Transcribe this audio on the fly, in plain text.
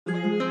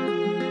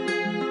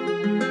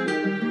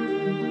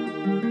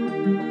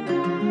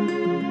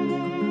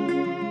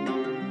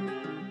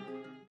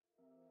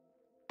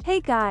Hey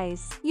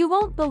guys, you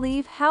won't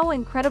believe how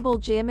incredible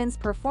Jimin's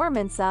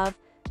performance of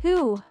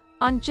Who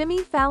on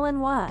Jimin Fallon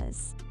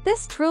was.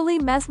 This truly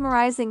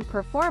mesmerizing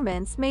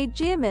performance made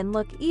Jimin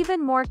look even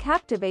more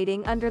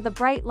captivating under the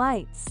bright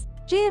lights.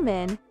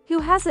 Jimin, who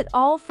has it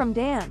all from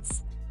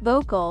dance,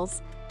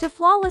 vocals, to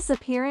flawless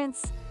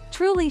appearance,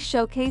 truly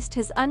showcased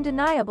his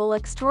undeniable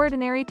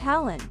extraordinary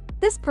talent.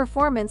 This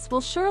performance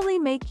will surely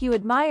make you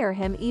admire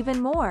him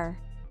even more.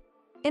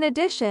 In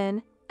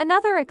addition,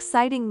 another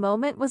exciting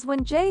moment was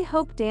when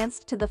J-Hope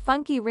danced to the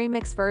funky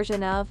remix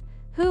version of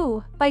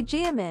Who by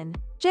Jimin.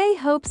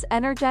 J-Hope's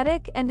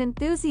energetic and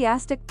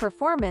enthusiastic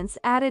performance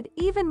added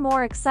even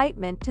more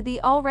excitement to the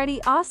already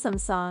awesome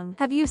song.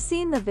 Have you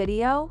seen the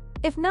video?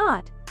 If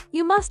not,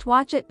 you must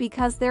watch it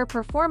because their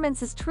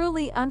performance is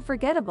truly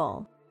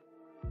unforgettable.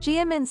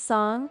 Jimin's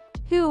song,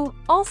 Who,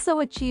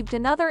 also achieved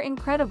another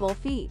incredible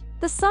feat.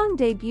 The song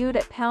debuted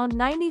at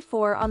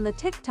 #94 on the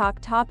TikTok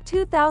Top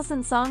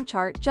 2000 song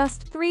chart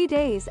just 3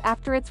 days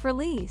after its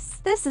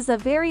release. This is a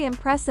very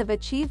impressive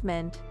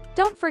achievement.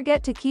 Don't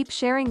forget to keep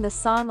sharing the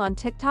song on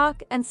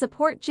TikTok and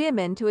support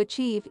Jimin to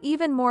achieve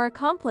even more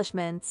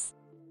accomplishments.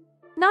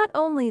 Not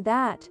only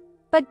that,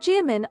 but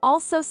Jimin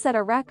also set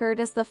a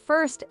record as the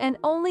first and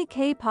only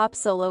K-pop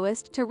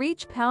soloist to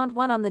reach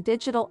 #1 on the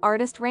Digital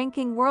Artist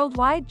Ranking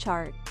Worldwide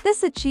chart.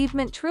 This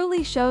achievement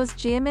truly shows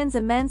Jimin's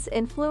immense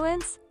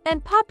influence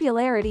and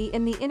popularity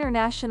in the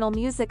international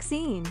music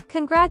scene.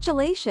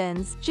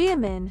 Congratulations,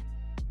 Jimin!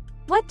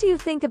 What do you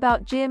think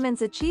about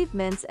Jimin's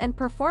achievements and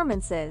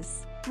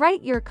performances?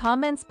 Write your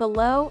comments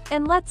below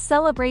and let's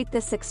celebrate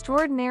this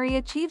extraordinary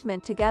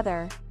achievement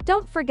together.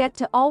 Don't forget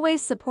to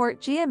always support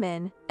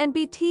Jimin and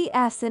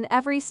BTS in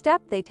every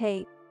step they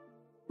take.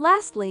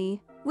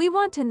 Lastly, we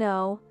want to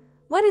know,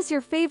 what is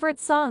your favorite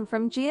song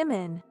from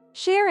Jimin?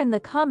 Share in the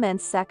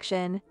comments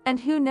section, and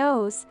who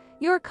knows,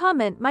 your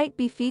comment might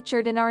be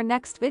featured in our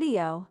next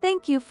video.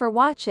 Thank you for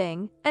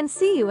watching, and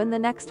see you in the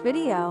next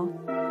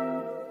video.